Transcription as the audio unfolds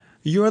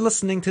You are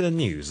listening to the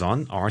news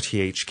on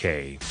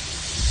RTHK.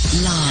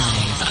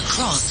 Live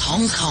across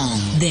Hong Kong,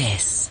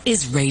 this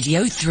is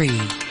Radio 3.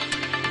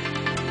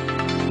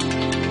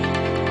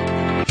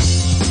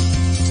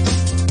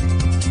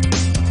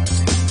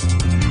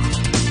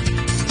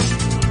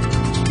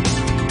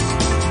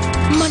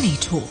 Money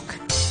Talk.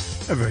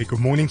 A very good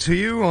morning to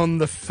you on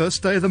the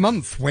first day of the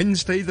month,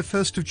 Wednesday the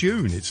 1st of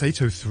June. It's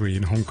 8:03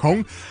 in Hong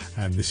Kong,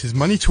 and this is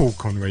Money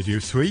Talk on Radio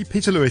 3.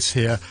 Peter Lewis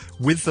here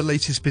with the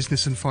latest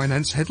business and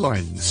finance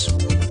headlines.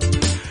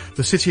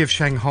 The city of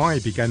Shanghai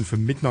began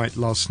from midnight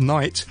last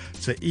night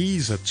to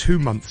ease a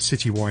 2-month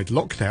citywide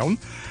lockdown.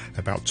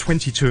 About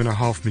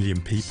 22.5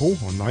 million people,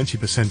 or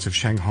 90% of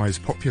Shanghai's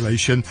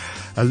population,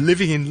 are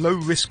living in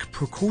low-risk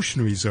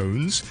precautionary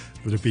zones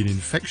that have been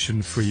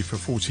infection-free for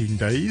 14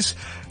 days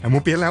and will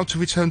be allowed to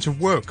return to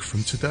work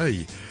from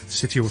today.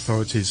 City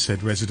authorities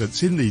said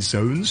residents in these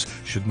zones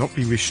should not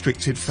be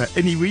restricted for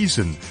any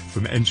reason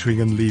from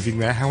entering and leaving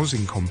their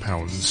housing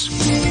compounds.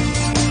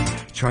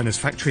 China's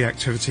factory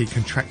activity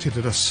contracted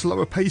at a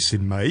slower pace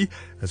in May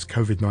as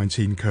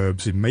COVID-19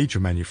 curbs in major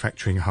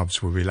manufacturing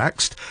hubs were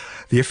relaxed.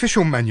 The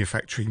official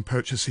Manufacturing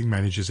Purchasing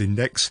Managers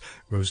Index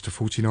rose to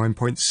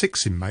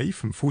 49.6 in May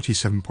from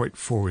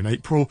 47.4 in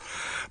April,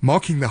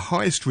 marking the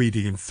highest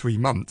reading in 3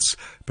 months,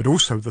 but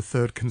also the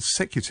third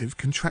consecutive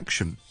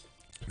contraction.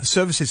 The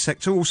services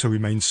sector also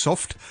remains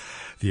soft.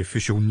 The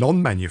official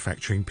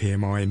non-manufacturing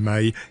PMI in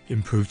May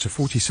improved to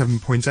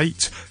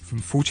 47.8 from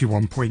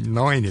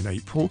 41.9 in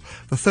April,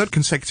 the third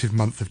consecutive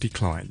month of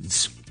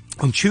declines.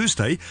 On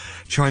Tuesday,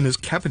 China's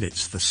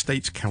cabinet, the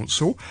State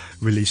Council,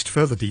 released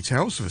further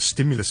details of a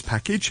stimulus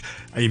package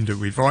aimed at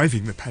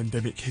reviving the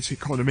pandemic-hit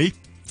economy.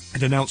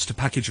 It announced a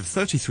package of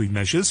 33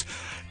 measures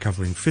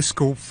covering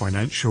fiscal,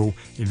 financial,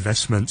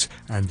 investment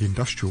and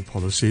industrial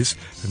policies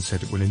and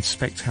said it will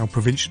inspect how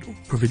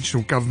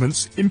provincial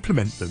governments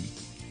implement them.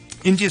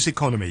 India's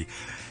economy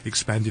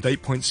expanded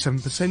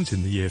 8.7%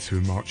 in the year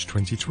through March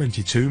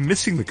 2022,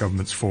 missing the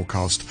government's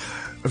forecast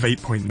of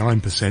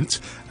 8.9%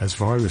 as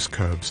virus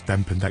curbs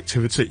dampened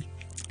activity.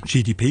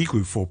 GDP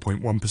grew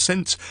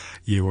 4.1%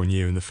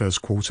 year-on-year in the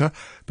first quarter,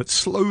 but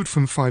slowed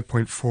from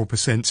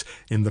 5.4%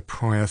 in the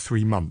prior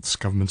 3 months.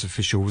 Government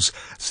officials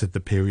said the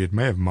period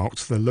may have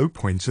marked the low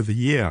point of the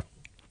year.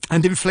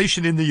 And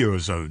inflation in the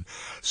Eurozone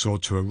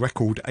soared to a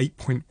record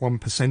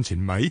 8.1%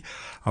 in May,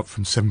 up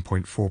from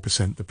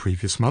 7.4% the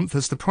previous month,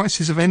 as the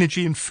prices of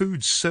energy and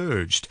food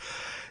surged.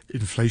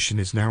 Inflation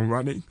is now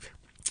running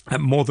at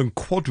more than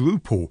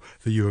quadruple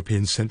the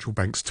European Central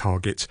Bank's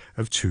target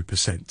of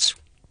 2%.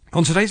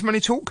 On today's Money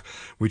Talk,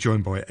 we're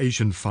joined by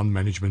Asian fund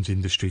management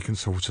industry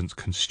consultant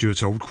Stuart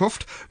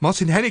Oldcroft,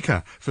 Martin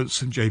Henniker from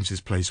St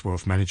James's Place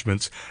Wealth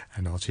Management,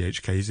 and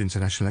RTHK's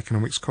international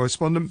economics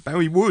correspondent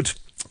Barry Wood.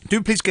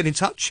 Do please get in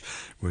touch.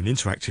 We're an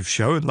interactive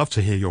show and love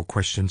to hear your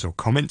questions or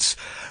comments.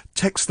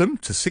 Text them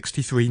to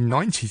 63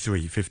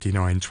 93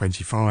 59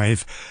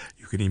 25.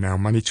 You can email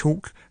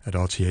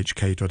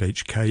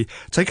moneytalk@rthk.hk.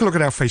 Take a look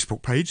at our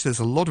Facebook page. There's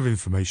a lot of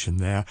information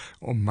there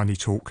on Money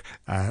Talk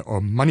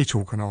on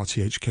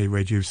RTHK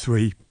Radio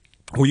 3.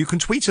 Or you can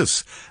tweet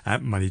us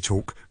at Money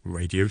Talk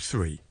Radio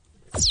 3.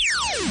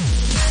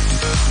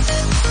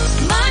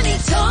 Money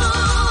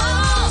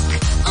Talk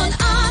on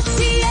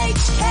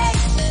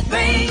RTHK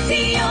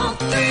Radio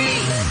 3.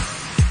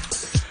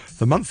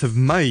 The month of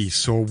May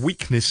saw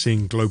weakness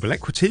in global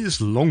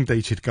equities,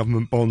 long-dated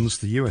government bonds,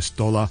 the US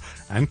dollar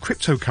and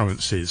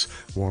cryptocurrencies,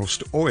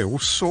 whilst oil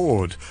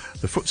soared.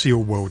 The FTSE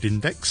All-World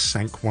Index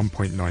sank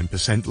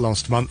 1.9%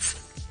 last month.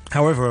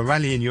 However, a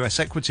rally in US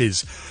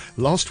equities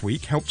last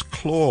week helped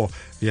claw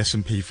the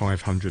S&P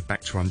 500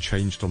 back to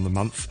unchanged on the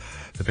month.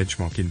 The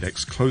benchmark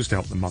index closed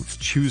out the month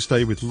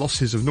Tuesday with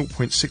losses of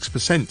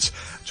 0.6%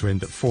 to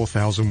end at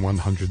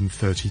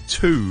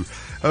 4,132.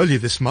 Earlier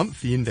this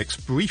month, the index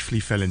briefly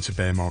fell into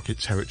bear market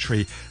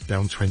territory,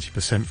 down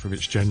 20% from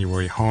its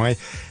January high.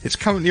 It's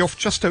currently off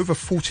just over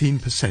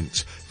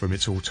 14% from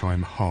its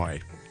all-time high.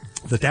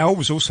 The Dow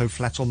was also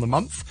flat on the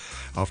month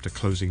after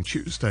closing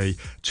Tuesday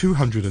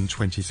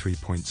 223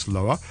 points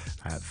lower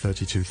at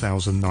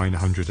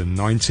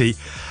 32,990.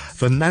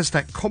 The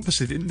Nasdaq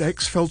Composite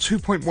Index fell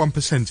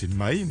 2.1% in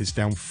May and is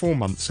down 4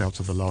 months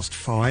out of the last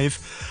 5.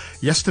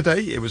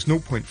 Yesterday it was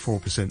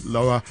 0.4%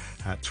 lower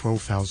at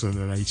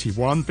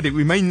 12,081, but it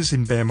remains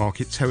in bear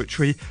market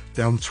territory,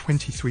 down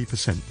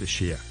 23% this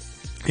year.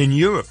 In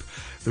Europe,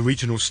 the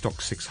regional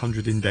Stoxx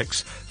 600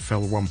 index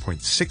fell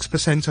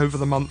 1.6% over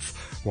the month,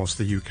 whilst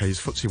the UK's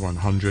FTSE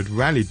 100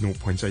 rallied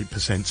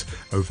 0.8%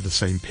 over the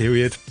same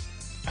period.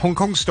 Hong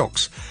Kong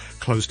stocks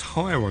closed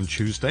higher on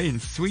Tuesday in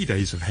 3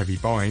 days of heavy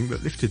buying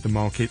that lifted the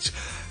market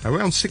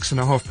around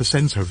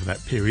 6.5% over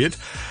that period.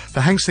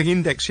 The Hang Seng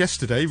Index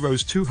yesterday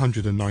rose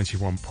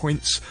 291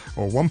 points,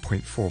 or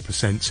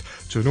 1.4%,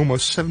 to an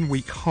almost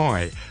 7-week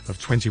high of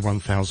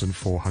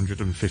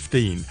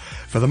 21,415.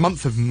 For the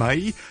month of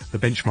May, the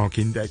benchmark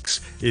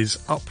index is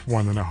up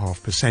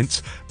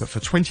 1.5%, but for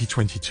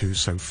 2022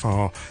 so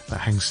far, the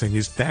Hang Seng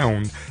is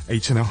down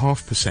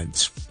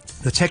 8.5%.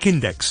 The tech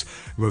index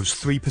rose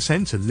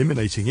 3%,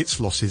 eliminating its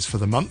losses for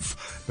the month,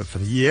 but for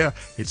the year,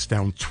 it's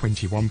down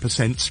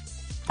 21%.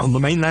 On the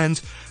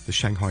mainland, the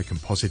Shanghai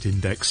Composite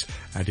Index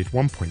added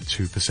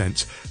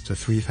 1.2% to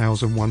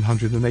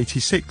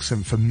 3,186,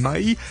 and for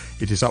May,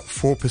 it is up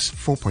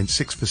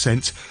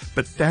 4.6%,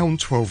 but down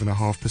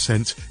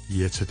 12.5%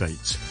 year to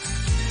date.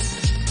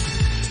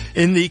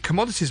 In the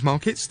commodities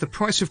markets, the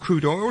price of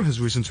crude oil has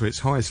risen to its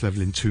highest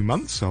level in 2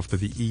 months after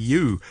the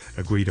EU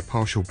agreed a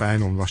partial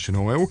ban on Russian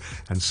oil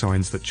and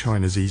signs that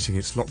China's easing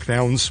its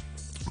lockdowns.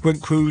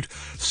 Brent crude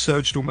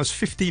surged almost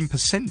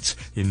 15%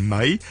 in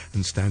May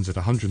and stands at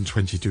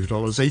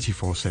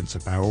 $122.84 a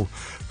barrel.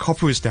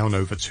 Copper is down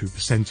over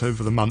 2%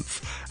 over the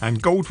month,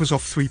 and gold was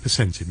off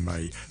 3% in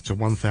May to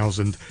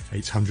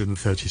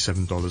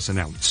 $1,837 an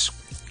ounce.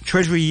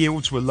 Treasury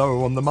yields were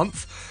lower on the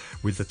month,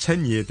 with the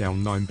 10-year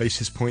down 9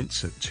 basis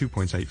points at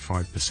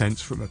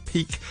 2.85% from a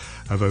peak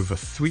of over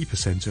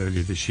 3%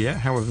 earlier this year.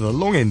 However, the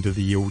long end of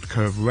the yield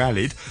curve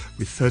rallied,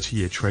 with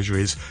 30-year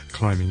treasuries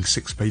climbing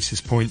 6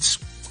 basis points.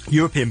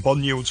 European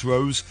bond yields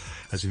rose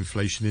as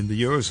inflation in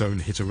the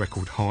Eurozone hit a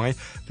record high.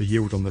 The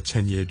yield on the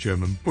 10-year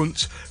German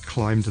Bund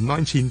climbed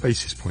 19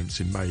 basis points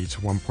in May to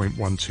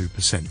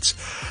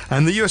 1.12%.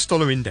 And the US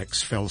dollar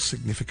index fell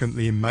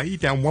significantly in May,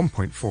 down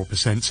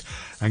 1.4%,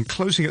 and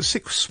closing at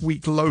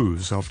 6-week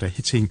lows after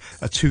hitting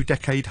a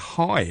 2-decade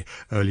high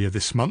earlier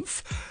this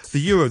month. The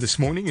euro this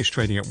morning is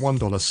trading at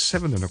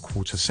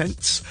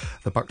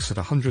 $1.0725. The buck's at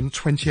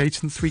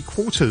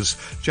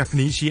 128.75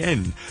 Japanese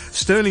yen.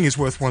 Sterling is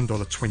worth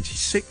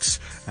 $1.26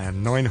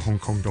 and 9 Hong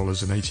Kong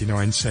dollars and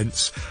 89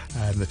 cents.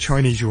 And the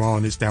Chinese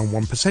yuan is down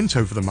 1%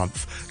 over the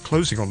month,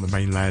 closing on the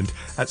mainland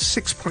at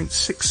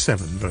 6.67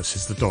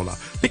 versus the dollar.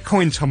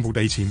 Bitcoin tumbled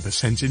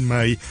 18% in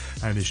May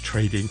and is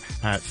trading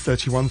at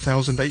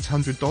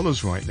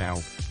 $31,800 right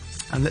now.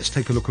 And let's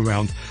take a look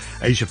around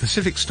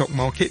Asia-Pacific stock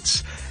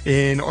markets.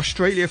 In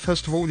Australia,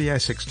 first of all, the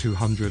ASX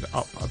 200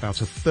 up about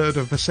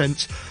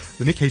 1/3%.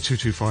 The Nikkei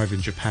 225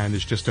 in Japan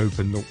is just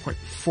open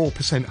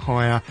 0.4%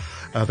 higher.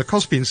 The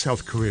Kospi in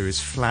South Korea is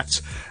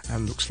flat,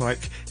 and looks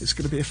like it's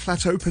going to be a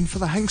flat open for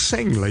the Hang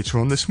Seng later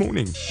on this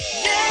morning.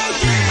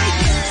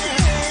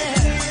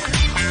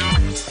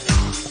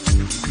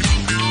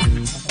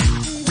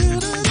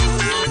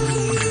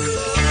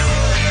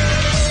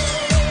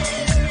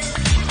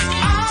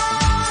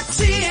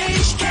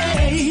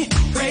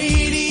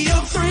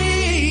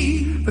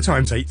 The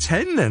time's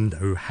 8:10, and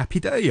oh, happy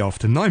day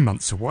after 9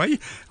 months away.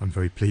 I'm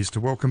very pleased to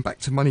welcome back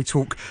to Money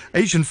Talk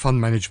Asian Fund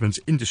Management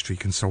Industry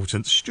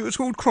Consultant Stuart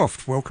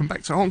Aldcroft. Welcome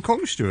back to Hong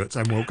Kong, Stuart,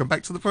 and welcome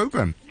back to the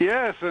programme.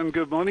 Yes, and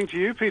good morning to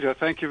you, Peter.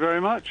 Thank you very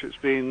much. It's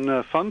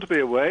been fun to be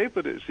away,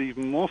 but it's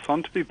even more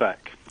fun to be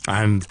back.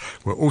 And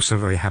we're also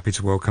very happy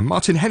to welcome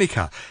Martin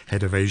Henniker,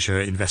 Head of Asia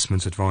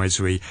Investment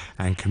Advisory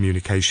and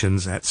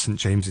Communications at St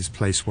James's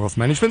Place Wealth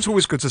Management.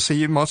 Always good to see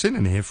you, Martin,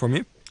 and hear from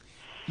you.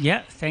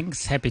 Yeah,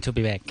 thanks. Happy to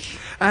be back.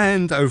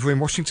 And over in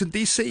Washington,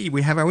 D.C.,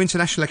 we have our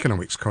international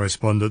economics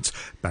correspondent,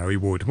 Barry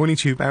Wood. Morning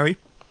to you, Barry.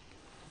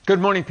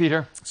 Good morning,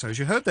 Peter. So as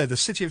you heard there, the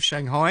city of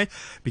Shanghai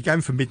began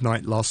from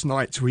midnight last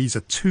night to ease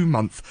a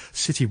 2-month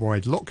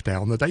citywide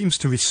lockdown that aims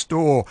to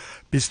restore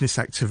business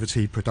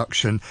activity,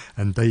 production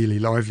and daily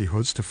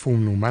livelihoods to full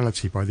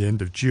normality by the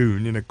end of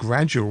June in a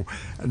gradual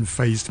and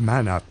phased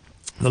manner.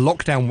 The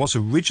lockdown was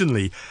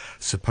originally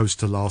supposed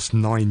to last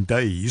 9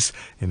 days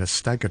in a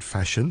staggered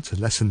fashion to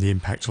lessen the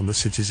impact on the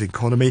city's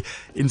economy.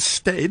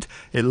 Instead,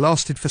 it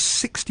lasted for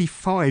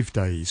 65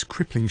 days,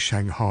 crippling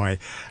Shanghai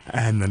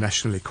and the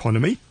national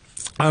economy.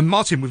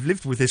 Martin, we've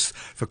lived with this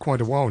for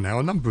quite a while now.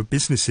 A number of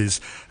businesses,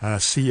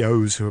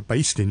 CEOs who are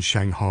based in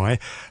Shanghai,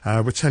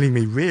 were telling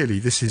me really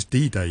this is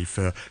D-Day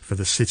for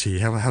the city.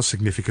 How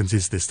significant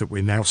is this that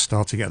we're now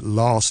starting at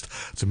last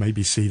to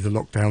maybe see the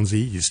lockdowns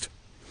eased?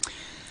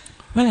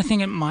 Well, I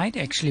think it might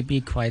actually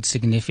be quite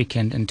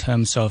significant in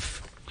terms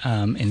of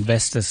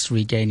investors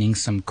regaining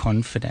some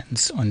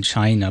confidence on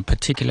China,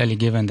 particularly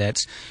given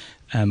that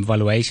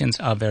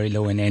valuations are very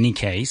low in any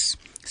case.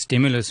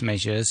 Stimulus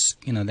measures,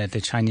 that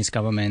the Chinese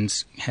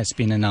government has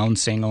been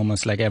announcing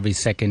almost like every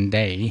second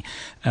day,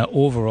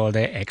 overall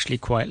they're actually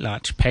quite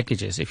large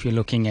packages. If you're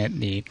looking at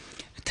the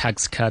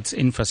tax cuts,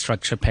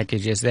 infrastructure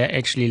packages, they're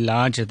actually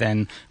larger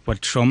than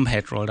what Trump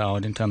had rolled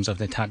out in terms of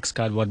the tax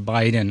cut, what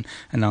Biden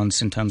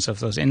announced in terms of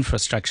those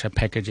infrastructure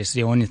packages.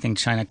 The only thing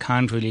China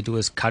can't really do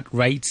is cut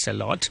rates a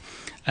lot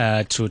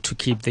to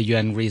keep the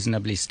yuan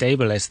reasonably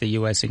stable as the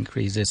US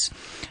increases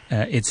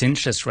its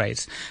interest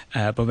rates.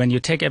 But when you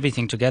take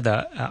everything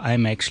together,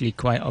 I'm actually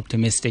quite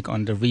optimistic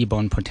on the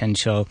rebound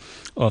potential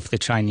of the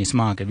Chinese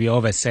market. We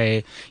always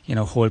say,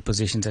 hold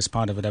positions as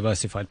part of a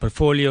diversified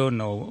portfolio,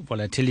 no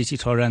volatility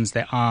tolerance.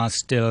 There are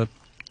still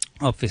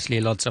obviously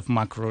lots of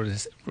macro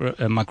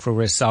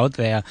risks out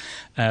there,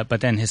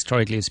 but then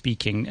historically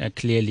speaking,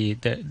 clearly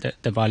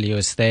the value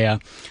is there.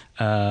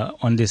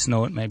 On this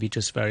note, maybe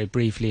just very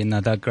briefly,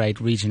 another great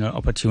regional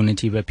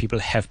opportunity where people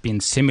have been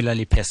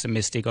similarly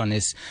pessimistic on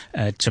is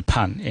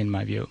Japan, in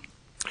my view.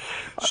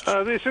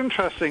 It's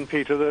interesting,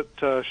 Peter,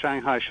 that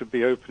Shanghai should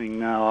be opening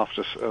now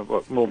after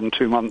more than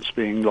 2 months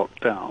being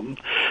locked down.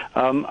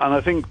 And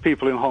I think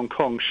people in Hong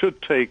Kong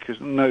should take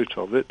note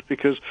of it,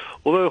 because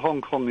although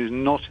Hong Kong is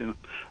not in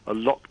a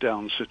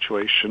lockdown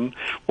situation,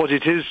 what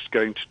it is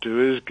going to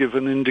do is give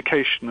an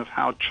indication of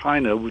how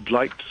China would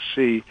like to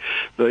see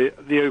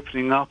the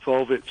opening up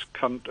of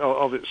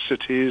its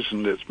cities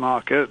and its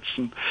markets,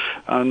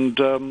 and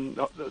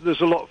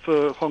there's a lot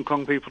for Hong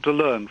Kong people to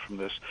learn from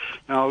this.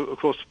 Now, of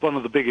course, one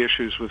of the big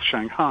issues with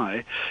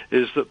Shanghai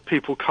is that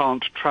people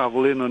can't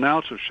travel in and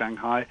out of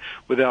Shanghai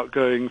without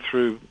going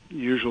through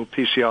usual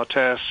PCR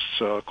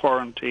tests,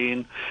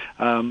 quarantine,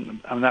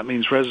 and that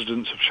means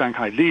residents of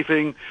Shanghai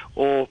leaving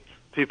or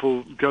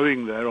people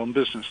going there on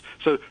business.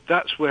 So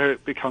that's where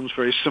it becomes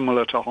very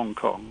similar to Hong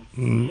Kong.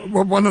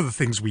 Well, one of the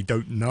things we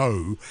don't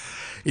know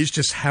is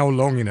just how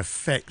long, in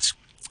effect,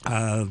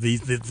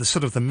 the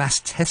sort of the mass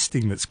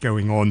testing that's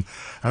going on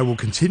will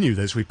continue.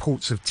 There's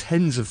reports of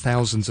tens of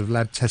thousands of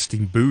lab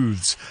testing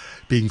booths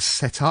being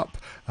set up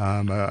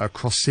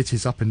across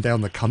cities up and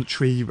down the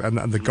country, and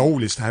the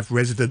goal is to have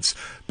residents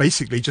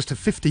basically just a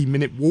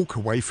 15-minute walk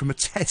away from a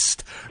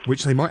test,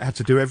 which they might have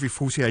to do every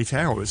 48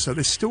 hours. So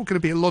there's still going to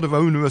be a lot of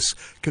onerous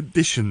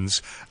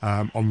conditions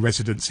on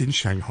residents in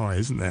Shanghai,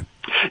 isn't there?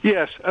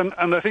 Yes,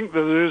 and I think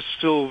that there is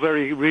still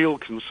very real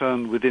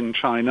concern within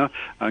China,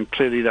 and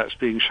clearly that's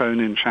being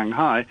shown in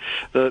Shanghai,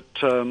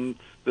 that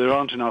there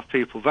aren't enough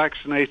people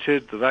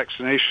vaccinated. The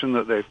vaccination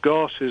that they've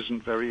got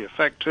isn't very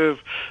effective,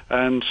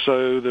 and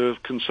so the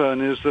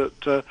concern is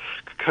that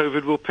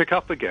COVID will pick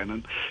up again.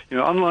 And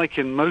unlike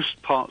in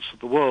most parts of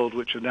the world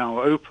which are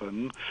now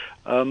open,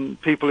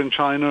 people in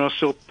China are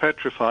still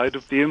petrified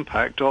of the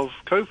impact of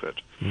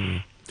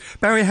COVID.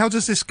 Barry, how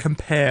does this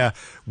compare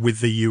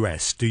with the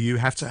US? Do you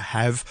have to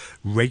have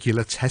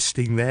regular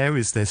testing there?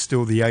 Is there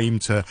still the aim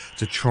to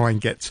try and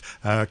get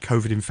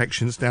COVID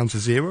infections down to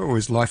zero, or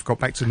has life got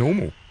back to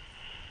normal?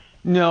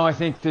 No, I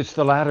think it's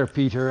the latter,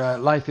 Peter.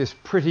 Life is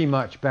pretty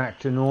much back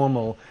to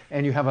normal,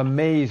 and you have a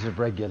maze of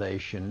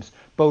regulations,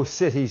 both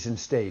cities and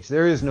states.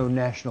 There is no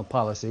national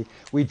policy.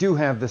 We do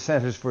have the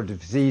Centers for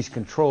Disease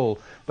Control,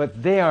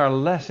 but they are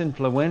less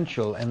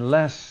influential and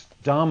less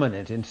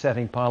dominant in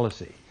setting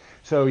policy.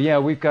 So, yeah,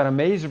 we've got a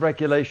maze of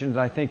regulations.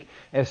 I think,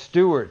 as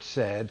Stuart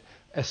said,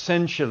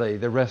 essentially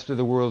the rest of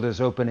the world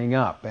is opening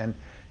up. And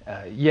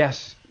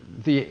yes,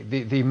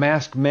 the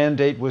mask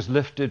mandate was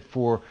lifted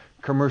for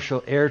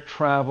commercial air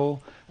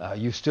travel.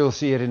 You still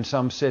see it in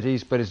some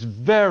cities, but it's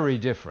very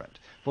different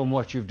from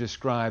what you've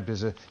described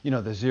as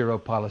the zero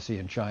policy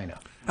in China.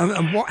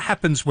 And what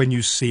happens when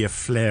you see a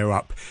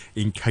flare-up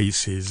in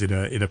cases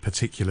in a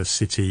particular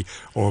city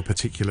or a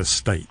particular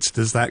state?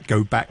 Does that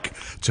go back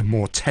to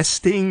more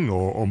testing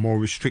or more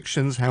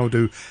restrictions? How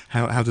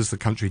does the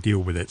country deal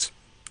with it?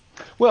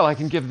 Well, I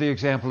can give the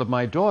example of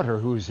my daughter,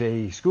 who's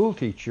a school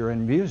teacher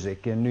in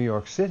music in New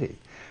York City.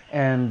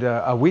 And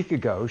a week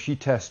ago, she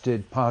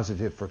tested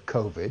positive for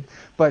COVID,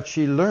 but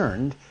she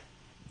learned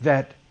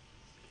that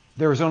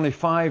there was only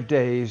 5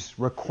 days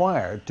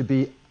required to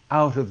be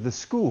out of the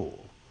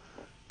school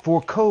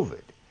for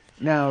COVID.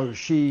 Now,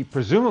 she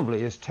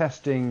presumably is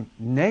testing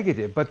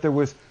negative, but there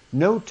was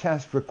no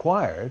test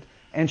required,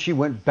 and she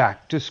went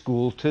back to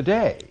school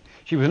today.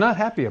 She was not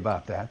happy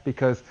about that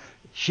because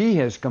she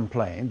has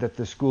complained that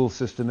the school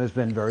system has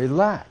been very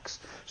lax.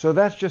 So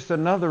that's just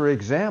another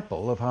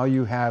example of how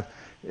you have,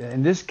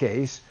 in this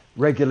case,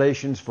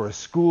 regulations for a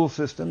school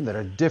system that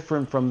are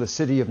different from the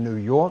city of New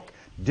York,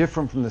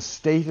 different from the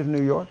state of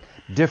New York,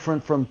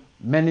 different from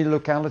many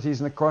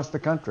localities across the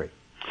country.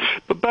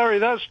 But Barry,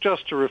 that's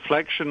just a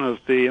reflection of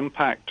the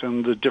impact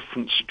and the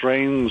different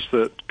strains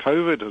that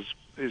COVID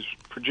is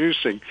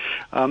producing.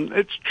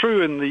 It's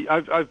true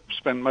I've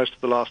spent most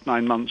of the last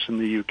 9 months in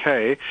the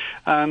UK,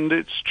 and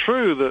it's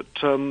true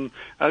that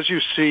as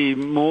you see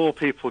more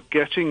people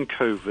getting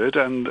COVID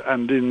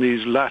and in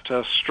these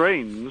latter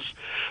strains,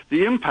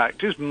 the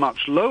impact is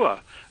much lower.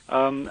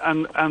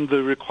 And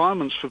the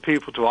requirements for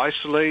people to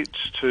isolate,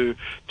 to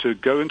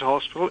go into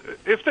hospital,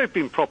 if they've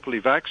been properly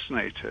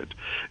vaccinated,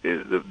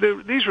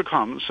 these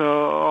requirements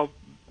are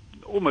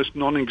almost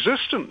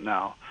non-existent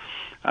now.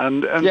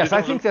 And yes,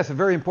 I think that's a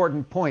very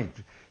important point,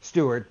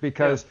 Stuart,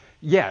 because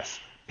yes,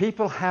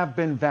 people have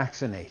been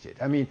vaccinated.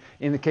 I mean,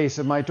 in the case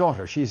of my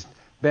daughter, she's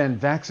been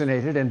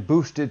vaccinated and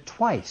boosted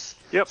twice.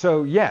 Yep.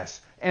 So yes,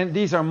 and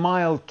these are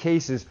mild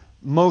cases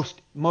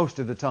most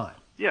of the time.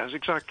 Yes,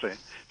 exactly.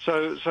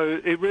 So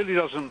it really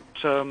doesn't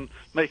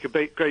make a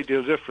great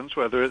deal of difference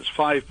whether it's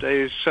 5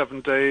 days,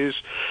 7 days,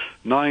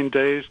 9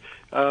 days.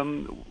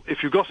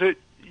 If you've got it,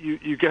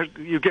 you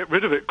get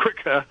rid of it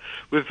quicker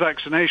with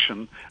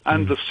vaccination,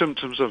 and the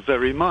symptoms are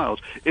very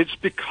mild. It's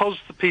because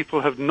the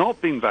people have not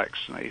been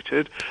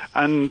vaccinated,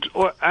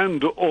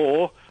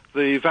 or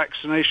the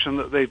vaccination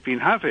that they've been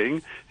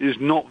having is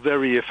not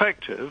very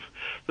effective,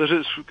 that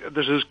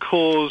has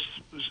caused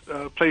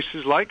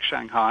places like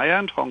Shanghai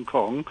and Hong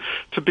Kong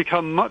to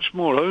become much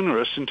more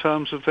onerous in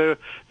terms of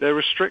their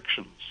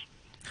restrictions.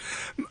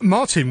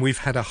 Martin, we've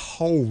had a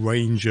whole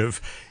range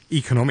of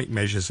economic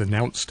measures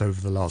announced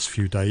over the last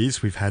few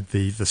days. We've had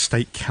the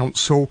State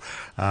Council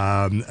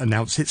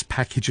announce its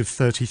package of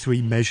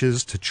 33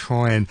 measures to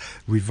try and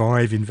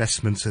revive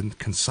investment and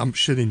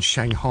consumption. In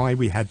Shanghai,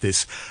 we had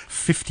this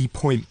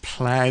 50-point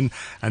plan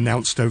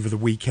announced over the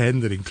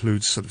weekend that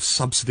includes sort of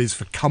subsidies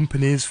for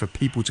companies, for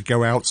people to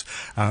go out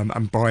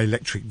and buy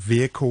electric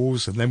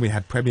vehicles. And then we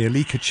had Premier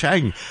Li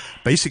Keqiang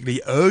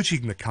basically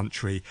urging the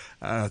country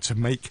to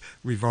make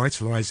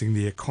revitalising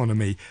the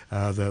economy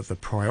the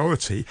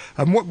priority.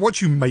 And what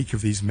do you make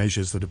of these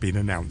measures that have been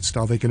announced?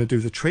 Are they going to do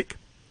the trick?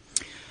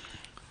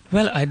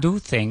 Well, I do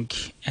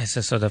think, as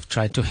I sort of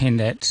tried to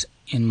hint at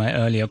in my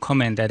earlier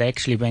comment, that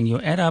actually when you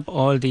add up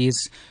all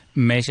these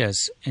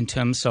measures in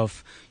terms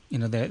of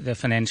the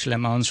financial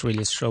amounts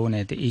really thrown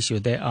at the issue,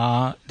 they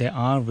are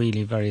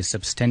really very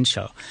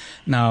substantial.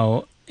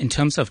 Now, in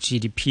terms of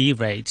GDP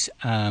rate,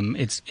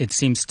 it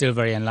seems still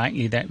very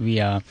unlikely that we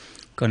are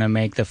going to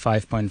make the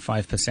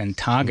 5.5%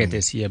 target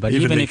this year. But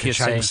even if you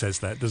say, says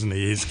that, doesn't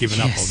he? He's given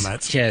up on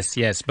that.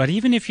 Yes. But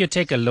even if you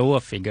take a lower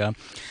figure,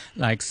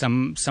 like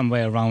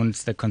somewhere around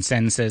the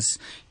consensus,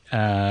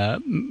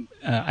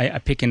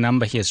 I pick a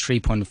number here,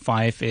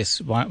 3.5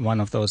 is one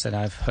of those that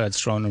I've heard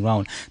thrown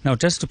around. Now,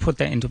 just to put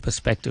that into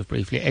perspective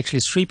briefly, actually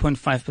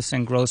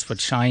 3.5% growth for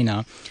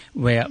China,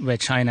 where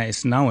China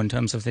is now in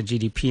terms of the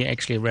GDP,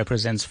 actually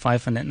represents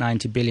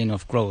 590 billion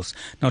of growth.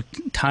 Now,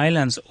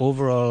 Thailand's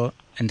overall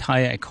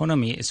entire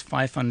economy is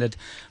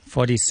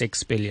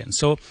 546 billion.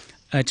 So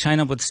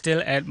China would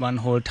still add one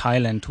whole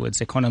Thailand to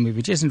its economy,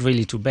 which isn't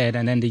really too bad.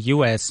 And then the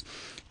US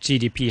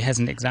GDP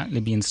hasn't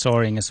exactly been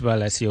soaring as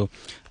well. As you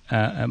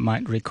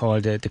might recall,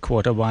 the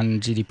quarter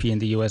one GDP in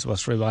the US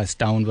was revised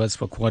downwards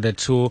for quarter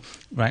two.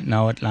 Right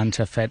now,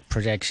 Atlanta Fed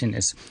projection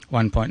is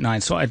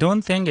 1.9. So I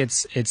don't think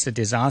it's a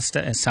disaster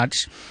as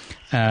such.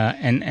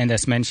 And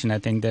as mentioned, I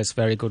think there's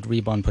very good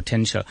rebound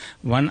potential.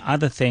 One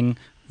other thing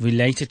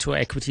related to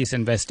equities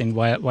investing,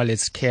 while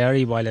it's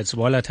scary, while it's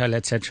volatile,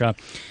 etc.,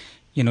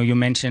 you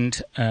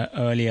mentioned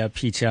earlier,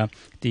 Peter,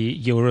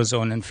 the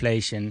Eurozone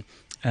inflation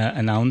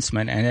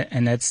announcement,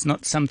 and that's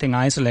not something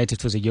isolated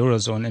to the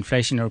Eurozone.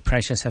 Inflationary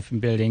pressures have been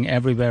building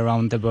everywhere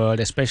around the world,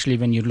 especially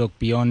when you look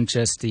beyond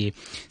just the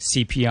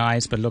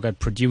CPIs, but look at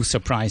producer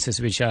prices,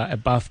 which are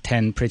above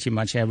 10 pretty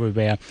much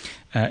everywhere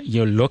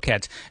you look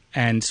at.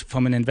 And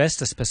from an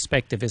investor's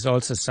perspective, it's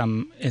also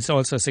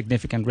a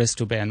significant risk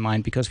to bear in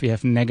mind, because we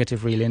have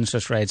negative real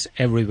interest rates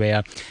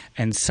everywhere,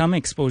 and some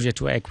exposure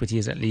to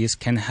equities at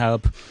least can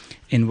help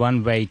in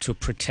one way to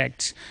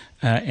protect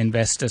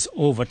investors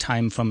over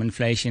time from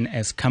inflation,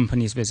 as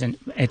companies with an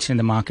edge in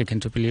the market can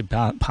typically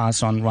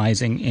pass on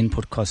rising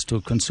input costs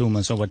to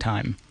consumers over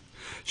time.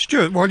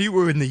 Stuart, while you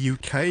were in the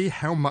UK,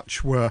 how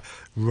much were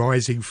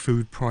rising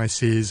food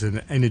prices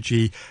and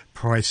energy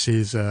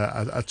prices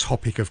a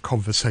topic of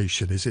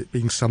conversation? Is it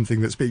being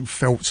something that's being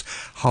felt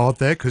hard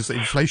there? Because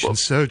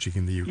inflation's surging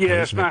in the UK.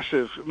 Yes,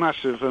 massive,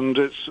 and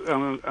it's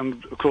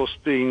and of course,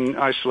 being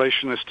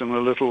isolationist in a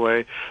little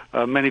way,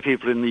 many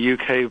people in the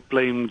UK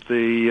blamed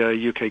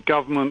the UK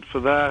government for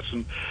that,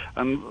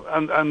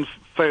 and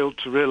failed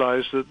to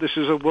realise that this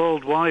is a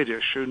worldwide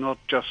issue, not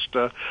just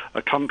a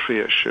country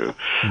issue.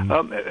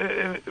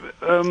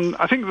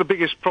 I think the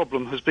biggest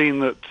problem has been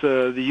that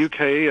the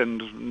UK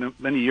and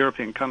many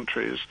European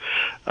countries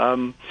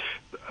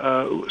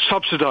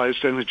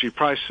subsidised energy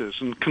prices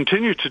and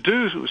continue to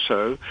do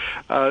so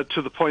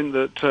to the point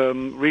that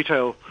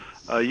retail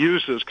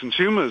users,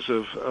 consumers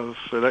of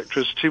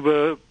electricity,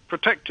 were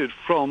protected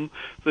from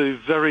the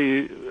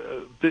very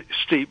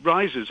steep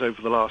rises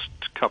over the last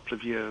couple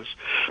of years.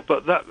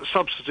 But that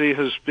subsidy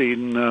has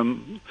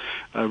been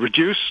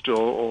reduced,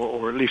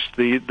 or at least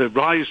the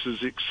rise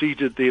has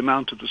exceeded the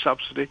amount of the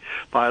subsidy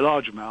by a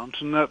large amount,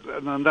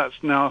 and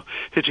that's now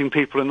hitting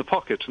people in the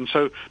pocket. And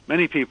so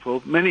many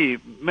people,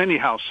 many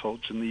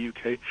households in the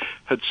UK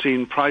had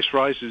seen price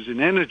rises in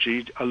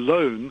energy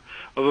alone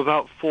of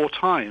about 4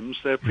 times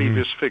their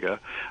previous figure,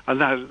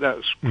 and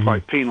that's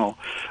quite penal.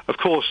 Of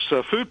course,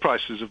 food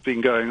prices have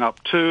been going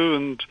up too,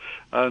 and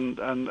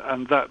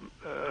that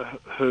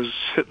has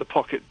hit the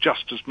pocket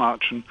just as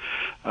much,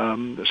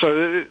 and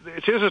so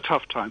it is a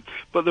tough time.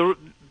 But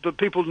the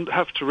people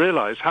have to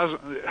realise,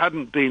 it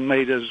hadn't been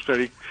made as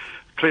very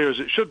clear as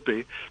it should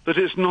be, that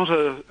it's not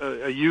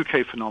a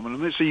UK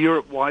phenomenon. It's a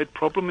Europe-wide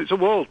problem. It's a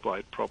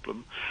worldwide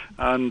problem,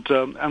 and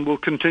will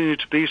continue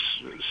to be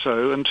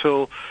so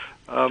until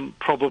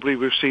probably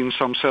we've seen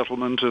some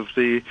settlement of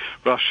the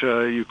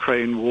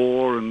Russia-Ukraine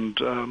war and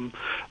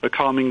a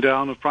calming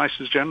down of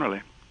prices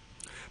generally.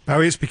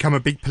 Barry, it's become a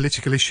big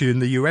political issue in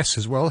the US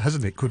as well,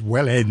 hasn't it? Could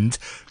well end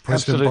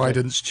President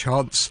Biden's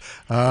chance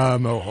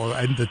or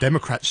end the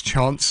Democrats'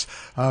 chance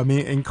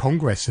in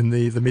Congress in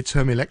the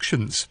midterm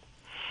elections.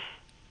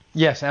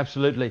 Yes,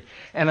 absolutely.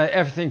 And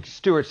everything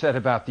Stuart said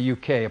about the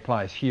UK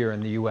applies here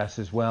in the US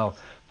as well.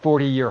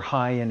 40-year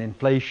high in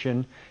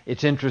inflation.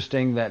 It's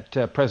interesting that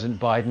President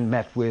Biden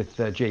met with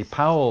Jay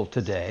Powell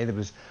today. It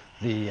was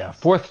the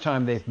 4th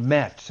time they've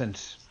met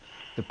since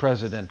the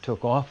president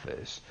took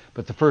office,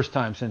 but the first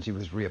time since he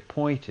was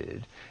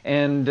reappointed.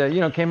 And,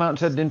 came out and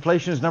said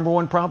inflation is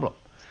 #1 problem.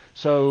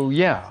 So,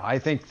 yeah, I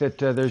think that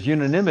there's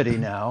unanimity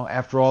now,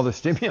 after all the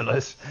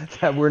stimulus,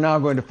 that we're now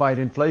going to fight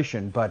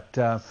inflation. But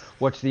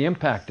what's the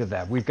impact of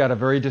that? We've got a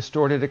very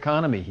distorted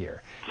economy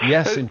here.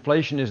 Yes,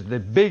 inflation is the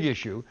big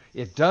issue.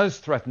 It does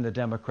threaten the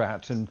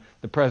Democrats and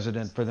the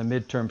president for the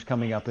midterms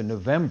coming up in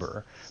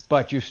November.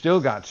 But you've still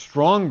got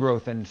strong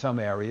growth in some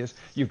areas.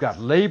 You've got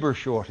labor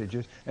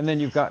shortages. And then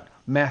you've got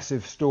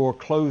massive store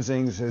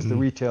closings as the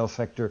retail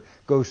sector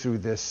goes through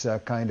this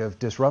kind of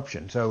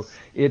disruption. So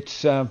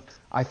it's,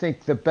 I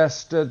think the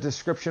best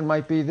description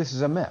might be this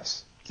is a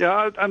mess.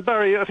 Yeah, and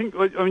Barry, I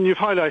mean, you've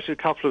highlighted a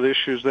couple of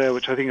issues there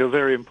which I think are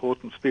very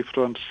important for people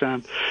to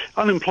understand.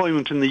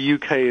 Unemployment in the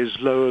UK is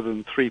lower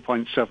than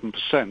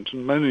 3.7%,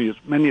 and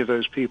many of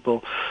those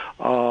people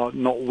are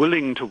not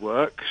willing to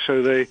work,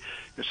 so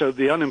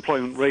the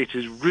unemployment rate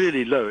is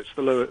really low. It's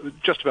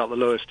just about the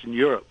lowest in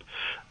Europe.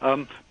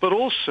 But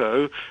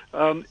also,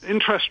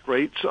 interest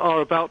rates are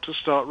about to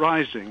start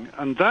rising,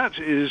 and that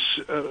is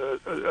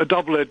a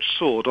double-edged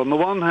sword. On the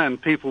one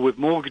hand, people with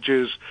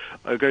mortgages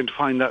are going to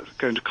find that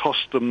going to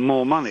cost them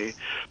more money,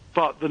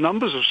 but the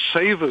numbers of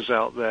savers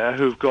out there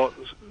who've got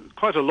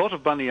quite a lot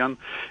of money in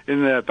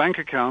their bank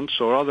accounts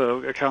or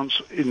other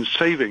accounts in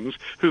savings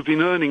who've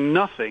been earning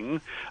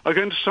nothing are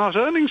going to start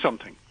earning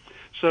something.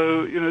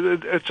 So,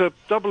 it's a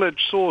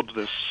double-edged sword,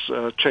 this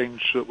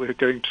change that we're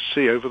going to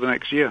see over the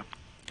next year.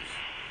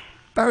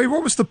 Barry,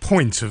 what was the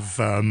point of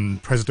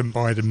President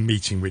Biden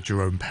meeting with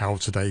Jerome Powell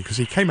today? Because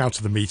he came out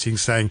of the meeting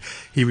saying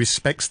he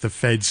respects the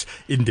Fed's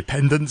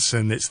independence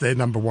and it's their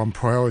number one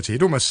priority.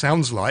 It almost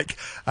sounds like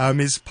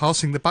he's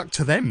passing the buck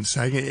to them,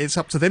 saying it's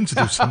up to them to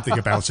do something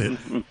about it.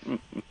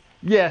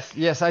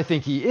 Yes, I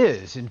think he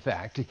is, in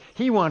fact.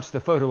 He wants the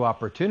photo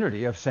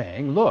opportunity of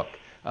saying, look,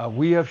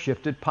 we have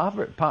shifted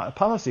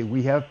policy.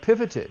 We have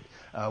pivoted.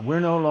 We're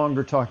no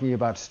longer talking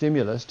about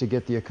stimulus to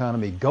get the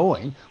economy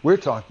going. We're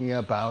talking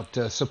about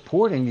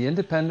supporting the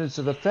independence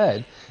of the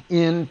Fed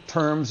in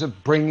terms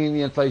of bringing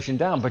the inflation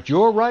down. But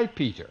you're right,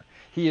 Peter.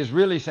 He is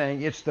really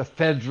saying it's the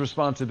Fed's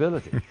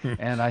responsibility.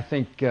 And I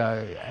think,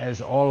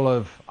 as all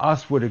of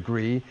us would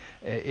agree,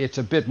 it's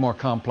a bit more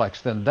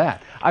complex than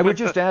that. I would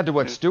just add to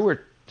what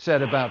Stuart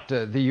said about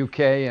the UK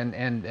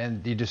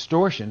and the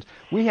distortions.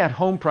 We had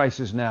home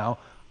prices now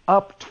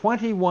up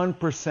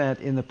 21%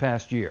 in the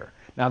past year.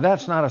 Now,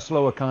 that's not a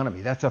slow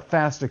economy. That's a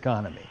fast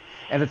economy.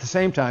 And at the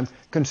same time,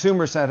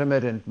 consumer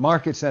sentiment and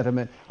market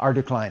sentiment are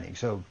declining.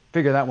 So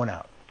figure that one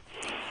out.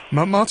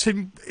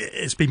 Martin,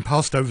 it's been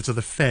passed over to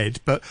the Fed,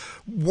 but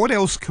what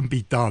else can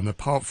be done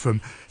apart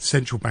from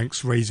central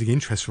banks raising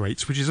interest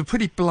rates, which is a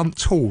pretty blunt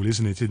tool,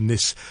 isn't it, in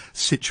this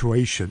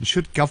situation?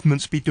 Should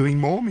governments be doing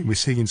more? I mean, we're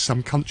seeing in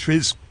some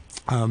countries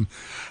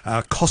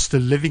cost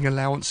of living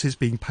allowances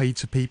being paid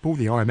to people.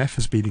 The IMF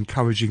has been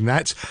encouraging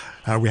that.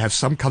 We have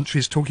some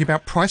countries talking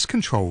about price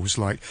controls,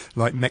 like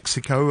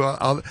Mexico.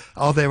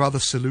 Are there other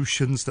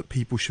solutions that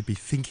people should be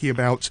thinking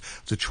about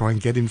to try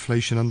and get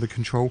inflation under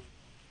control?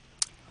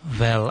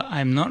 Well,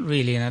 I'm not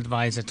really an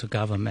advisor to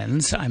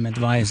governments. I'm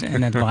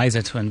an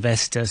advisor to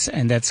investors,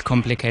 and that's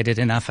complicated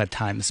enough at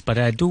times. But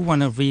I do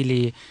want to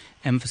really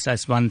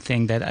emphasize one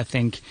thing that I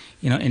think,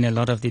 in a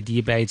lot of the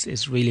debates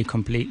is really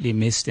completely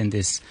missed in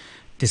this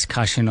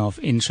discussion of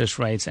interest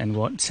rates and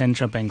what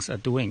central banks are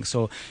doing.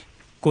 So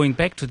going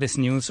back to this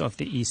news of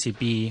the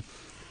ECB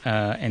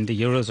and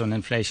the Eurozone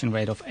inflation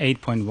rate of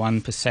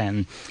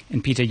 8.1%.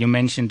 And Peter, you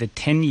mentioned the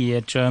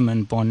 10-year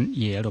German bond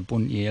yield or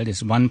Bund yield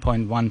is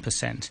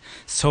 1.1%.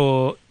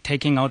 So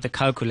taking out the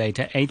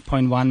calculator,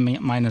 8.1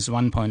 minus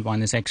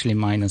 1.1 is actually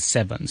minus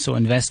 7. So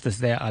investors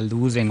there are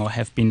losing or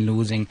have been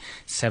losing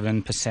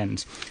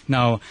 7%.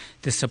 Now,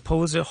 the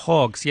supposed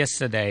hawks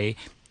yesterday,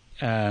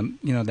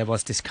 there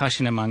was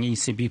discussion among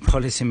ECB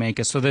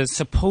policymakers. So the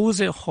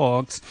supposed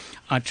hawks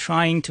are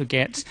trying to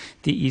get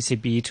the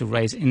ECB to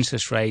raise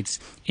interest rates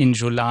in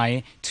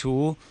July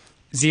to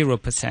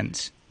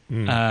 0%.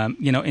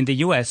 In the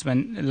US,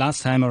 when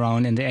last time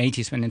around in the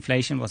 80s, when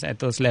inflation was at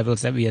those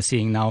levels that we are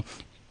seeing now,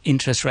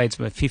 interest rates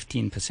were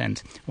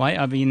 15%. Why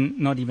are we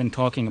not even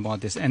talking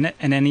about this? And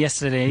then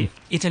yesterday,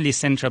 Italy's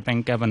central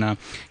bank governor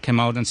came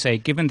out and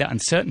said, given the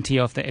uncertainty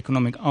of the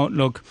economic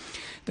outlook,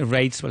 the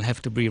rates will have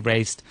to be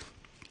raised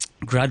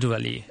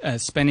gradually.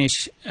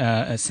 Spanish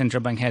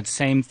central bank had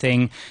same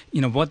thing.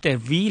 What they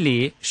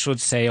really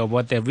should say, or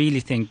what they really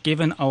think,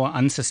 given our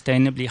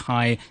unsustainably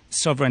high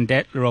sovereign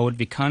debt load,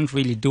 we can't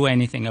really do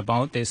anything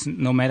about this,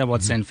 no matter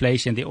what's the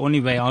inflation. The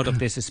only way out of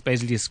this is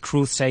basically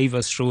screw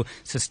savers through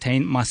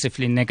sustained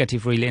massively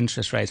negative real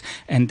interest rates.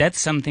 And that's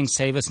something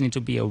savers need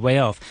to be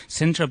aware of.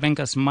 Central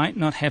bankers might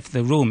not have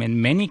the room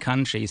in many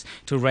countries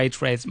to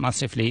raise rates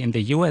massively. In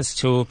the US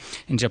too,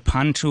 in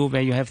Japan too,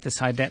 where you have this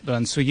high debt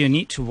burden. So you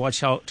need to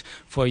watch out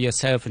for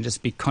yourself and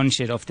just be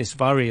conscious of these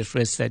various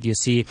risks that you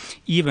see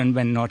even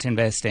when not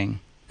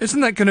investing.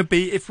 Isn't that going to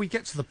be, if we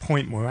get to the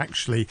point where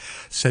actually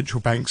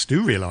central banks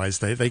do realise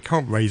they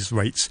can't raise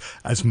rates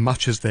as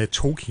much as they're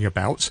talking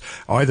about,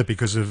 either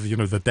because of,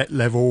 the debt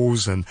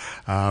levels and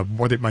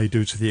what it may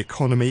do to the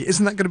economy,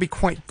 isn't that going to be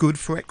quite good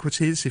for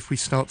equities if we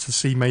start to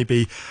see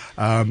maybe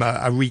a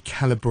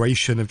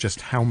recalibration of just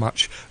how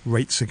much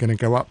rates are going to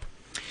go up?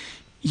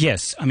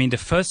 Yes, I mean, the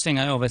first thing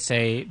I always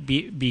say,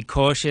 be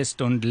cautious,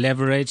 don't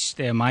leverage.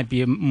 There might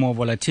be more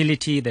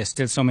volatility. There's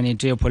still so many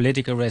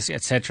geopolitical risks,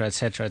 etc.,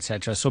 etc.,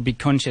 etc. So be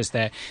conscious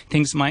that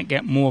things might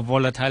get more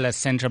volatile as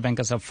central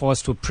bankers are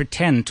forced to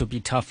pretend to be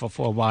tougher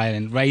for a while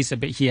and raise a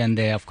bit here and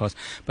there, of course.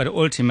 But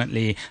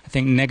ultimately, I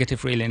think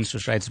negative real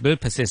interest rates will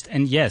persist.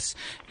 And yes,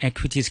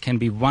 equities can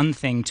be one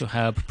thing to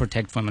help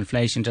protect from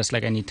inflation, just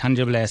like any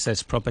tangible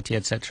assets, property,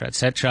 etc.,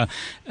 etc.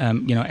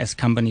 As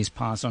companies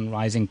pass on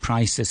rising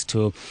prices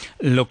to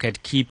look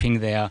at keeping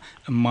their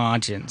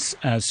margins.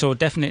 So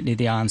definitely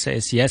the answer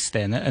is yes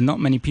then. Not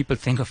many people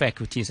think of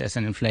equities as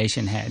an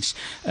inflation hedge,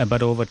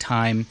 but over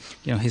time,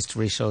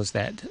 history shows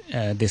that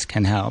this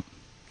can help.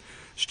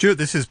 Stuart,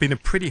 this has been a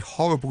pretty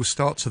horrible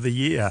start to the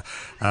year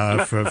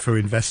for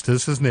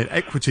investors, hasn't it?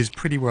 Equities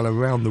pretty well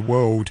around the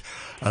world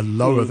are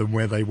lower than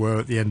where they were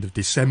at the end of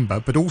December,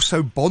 but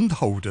also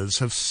bondholders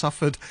have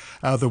suffered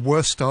the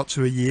worst start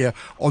to a year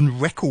on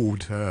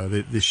record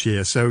this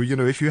year. So,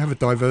 if you have a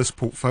diverse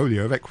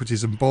portfolio of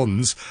equities and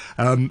bonds,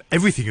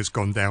 everything has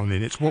gone down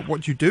in it.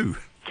 What do you do?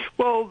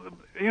 Well,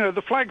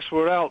 the flags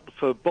were out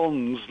for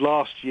bonds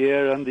last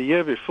year and the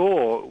year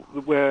before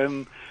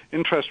when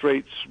interest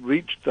rates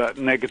reached that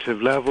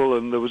negative level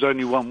and there was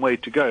only one way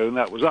to go, and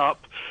that was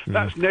up.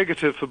 That's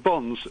negative for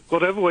bonds,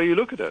 whatever way you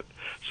look at it.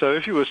 So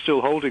if you were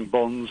still holding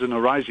bonds in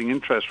a rising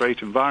interest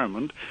rate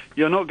environment,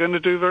 you're not going to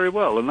do very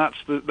well, and that's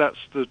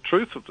the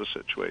truth of the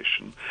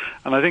situation.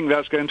 And I think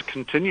that's going to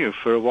continue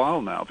for a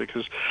while now,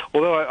 because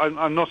although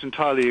I'm not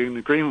entirely in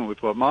agreement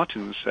with what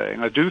Martin was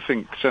saying, I do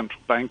think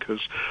central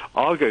bankers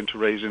are going to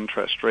raise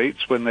interest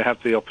rates when they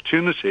have the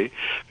opportunity.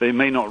 They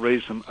may not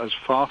raise them as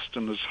fast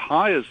and as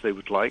high as they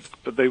would like,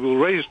 but they will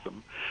raise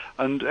them.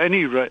 And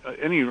any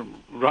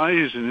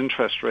rise in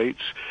interest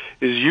rates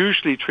is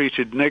usually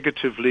treated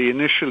negatively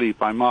initially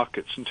by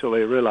markets until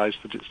they realize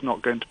that it's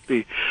not going to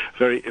be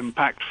very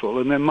impactful,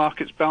 and then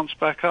markets bounce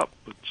back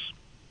upwards.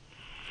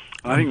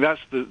 I think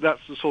that's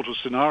the sort of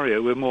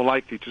scenario we're more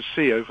likely to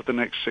see over the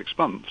next 6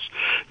 months.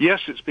 Yes,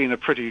 it's been a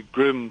pretty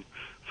grim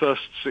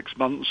first 6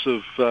 months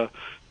of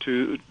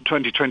to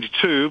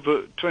 2022,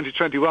 but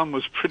 2021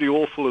 was pretty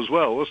awful as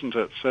well, wasn't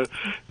it? So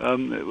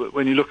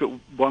when you look at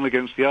one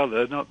against the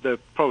other, they're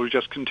probably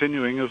just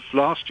continuing of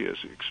last year's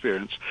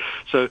experience.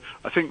 So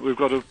I think we've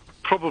got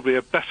probably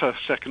a better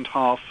second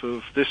half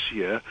of this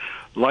year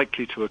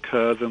likely to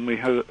occur than we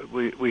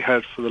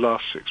had for the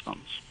last 6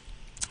 months.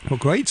 Well,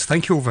 great.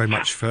 Thank you all very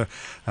much for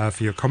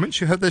your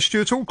comments. You heard there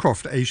Stuart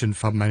Allcroft, Asian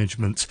Fund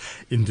Management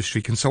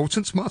Industry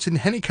Consultant, Martin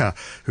Henniker,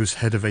 who's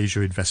Head of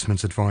Asia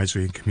Investment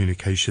Advisory and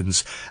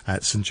Communications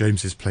at St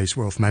James's Place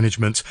Wealth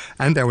Management,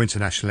 and our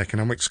international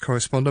economics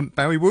correspondent,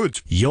 Barry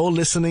Wood. You're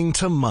listening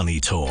to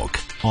Money Talk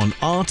on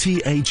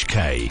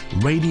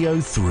RTHK Radio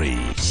 3.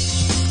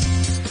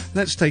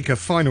 Let's take a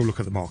final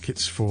look at the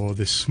markets for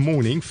this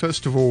morning.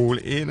 First of all,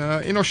 in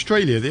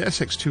Australia, the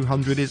ASX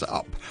 200 is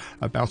up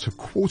about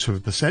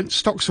 0.25%.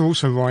 Stocks are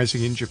also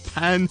rising in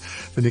Japan.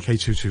 The Nikkei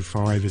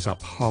 225 is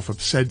up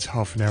 0.5%,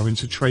 half an hour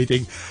into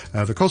trading.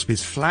 The Kospi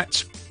is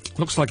flat.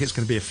 Looks like it's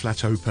going to be a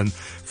flat open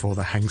for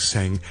the Hang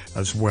Seng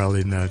as well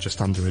in just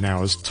under an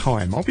hour's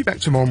time. I'll be back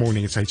tomorrow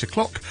morning at 8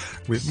 o'clock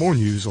with more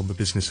news on the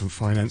business and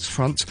finance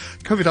front.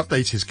 COVID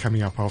update is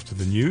coming up after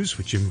the news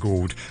with Jim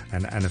Gould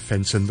and Anna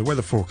Fenton. The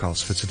weather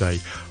forecast for today: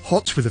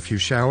 hot with a few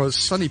showers,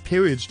 sunny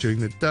periods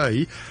during the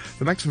day.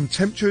 The maximum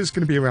temperature is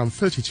going to be around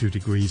 32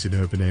 degrees in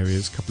urban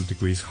areas, a couple of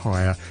degrees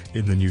higher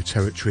in the new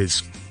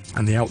territories.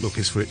 And the outlook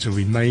is for it to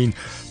remain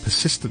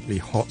persistently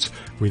hot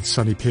with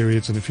sunny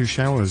periods and a few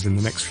showers in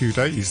the next few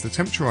days. The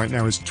temperature right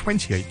now is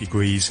 28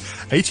 degrees,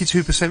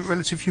 82%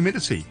 relative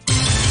humidity.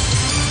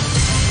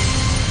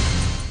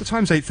 The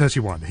time's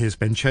 8:31. Here's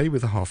Ben Che with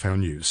the half-hour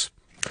news.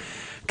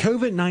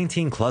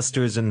 COVID-19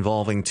 clusters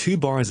involving 2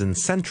 bars in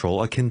Central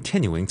are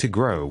continuing to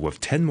grow,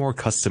 with 10 more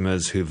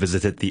customers who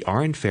visited the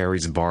Iron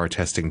Ferries bar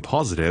testing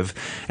positive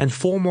and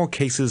 4 more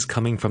cases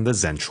coming from the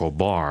Zentral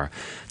bar.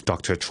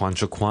 Dr. Chuan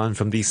Chukwan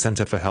from the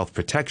Center for Health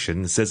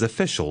Protection says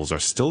officials are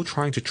still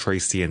trying to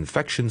trace the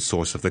infection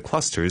source of the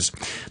clusters,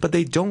 but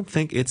they don't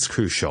think it's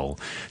crucial.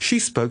 She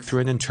spoke through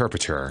an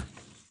interpreter.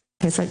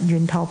 I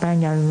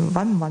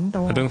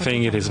don't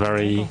think it is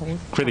very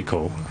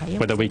critical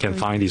whether we can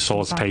find the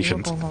source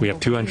patient. We have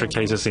 200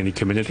 cases in the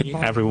community.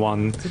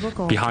 Everyone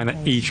behind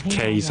each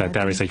case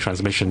there is a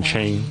transmission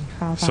chain,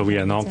 so we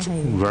are not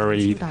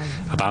worried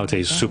about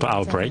a super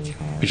outbreak.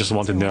 We just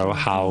want to know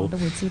how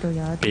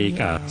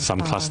big some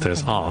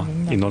clusters are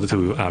in order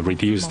to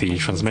reduce the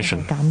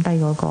transmission.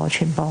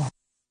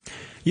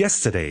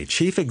 Yesterday,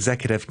 Chief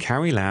Executive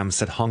Carrie Lam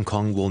said Hong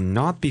Kong will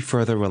not be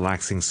further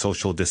relaxing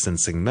social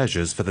distancing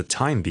measures for the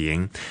time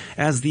being,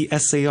 as the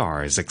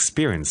SAR is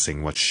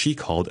experiencing what she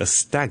called a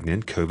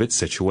stagnant COVID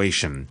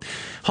situation.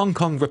 Hong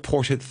Kong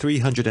reported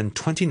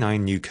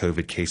 329 new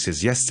COVID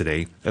cases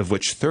yesterday, of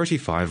which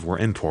 35 were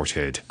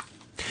imported.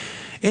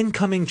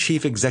 Incoming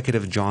Chief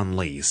Executive John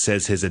Lee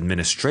says his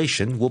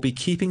administration will be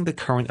keeping the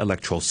current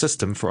electoral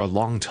system for a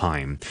long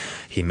time.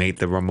 He made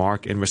the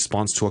remark in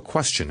response to a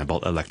question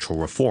about electoral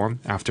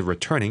reform after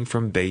returning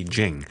from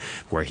Beijing,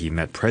 where he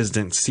met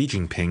President Xi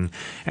Jinping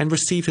and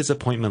received his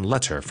appointment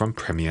letter from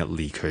Premier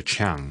Li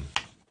Keqiang.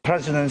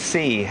 President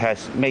Xi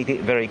has made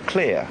it very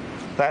clear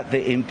that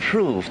the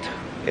improved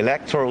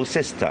electoral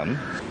system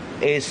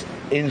is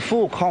in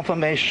full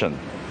confirmation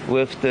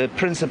with the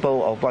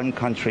principle of one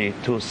country,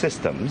 two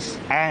systems,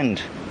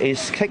 and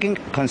is taking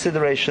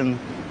consideration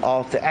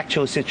of the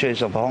actual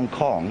situation of Hong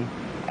Kong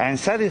and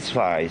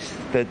satisfies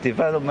the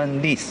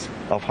development needs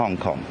of Hong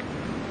Kong.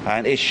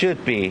 And it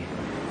should be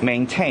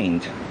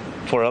maintained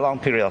for a long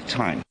period of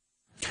time.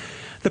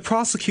 The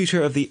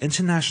prosecutor of the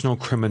International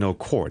Criminal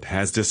Court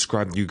has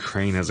described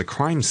Ukraine as a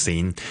crime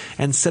scene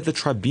and said the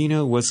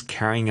tribunal was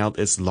carrying out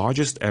its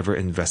largest ever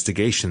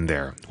investigation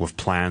there, with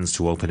plans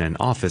to open an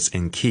office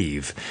in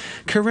Kyiv.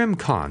 Karim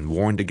Khan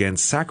warned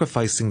against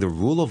sacrificing the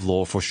rule of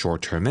law for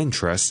short-term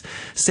interests,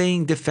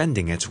 saying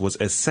defending it was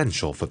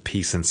essential for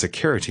peace and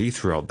security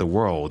throughout the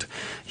world.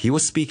 He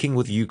was speaking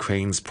with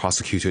Ukraine's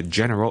Prosecutor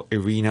General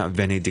Irina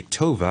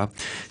Venediktova,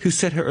 who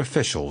said her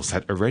officials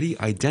had already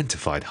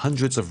identified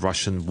hundreds of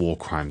Russian war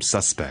crime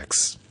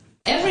suspects.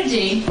 Every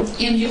day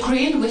in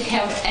Ukraine we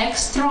have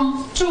extra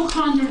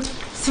 200,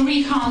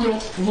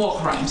 300 war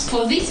crimes.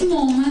 For this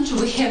moment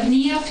we have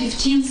near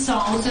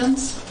 15,000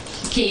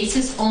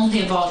 cases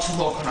only about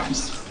war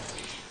crimes.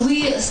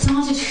 We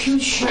started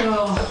huge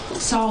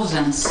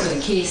thousands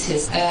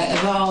cases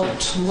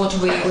about what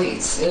we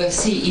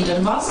see in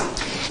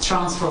Donbass,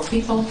 transfer of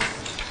people.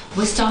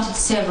 We started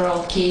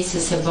several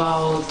cases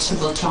about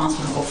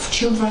transfer of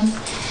children,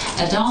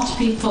 adult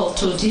people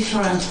to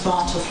different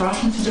parts of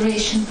Russian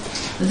Federation.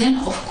 Then,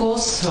 of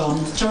course,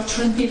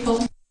 torturing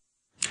people.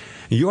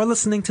 You are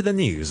listening to the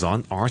news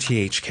on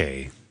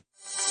RTHK.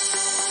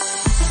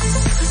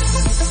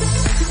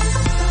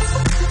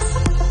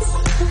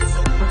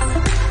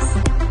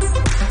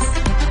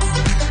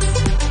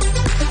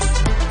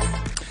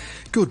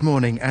 Good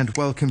morning and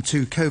welcome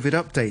to COVID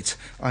Update.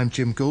 I'm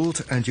Jim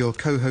Gould and your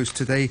co-host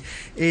today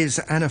is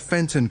Anna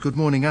Fenton. Good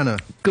morning, Anna.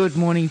 Good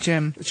morning,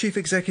 Jim. Chief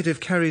Executive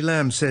Carrie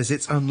Lam says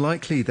it's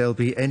unlikely there'll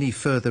be any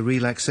further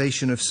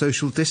relaxation of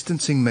social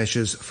distancing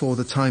measures for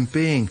the time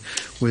being,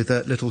 with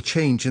little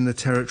change in the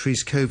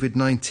territory's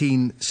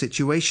COVID-19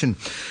 situation.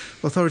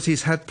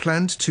 Authorities had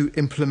planned to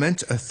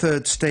implement a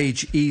third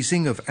stage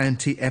easing of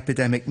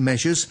anti-epidemic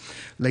measures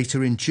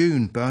later in June, but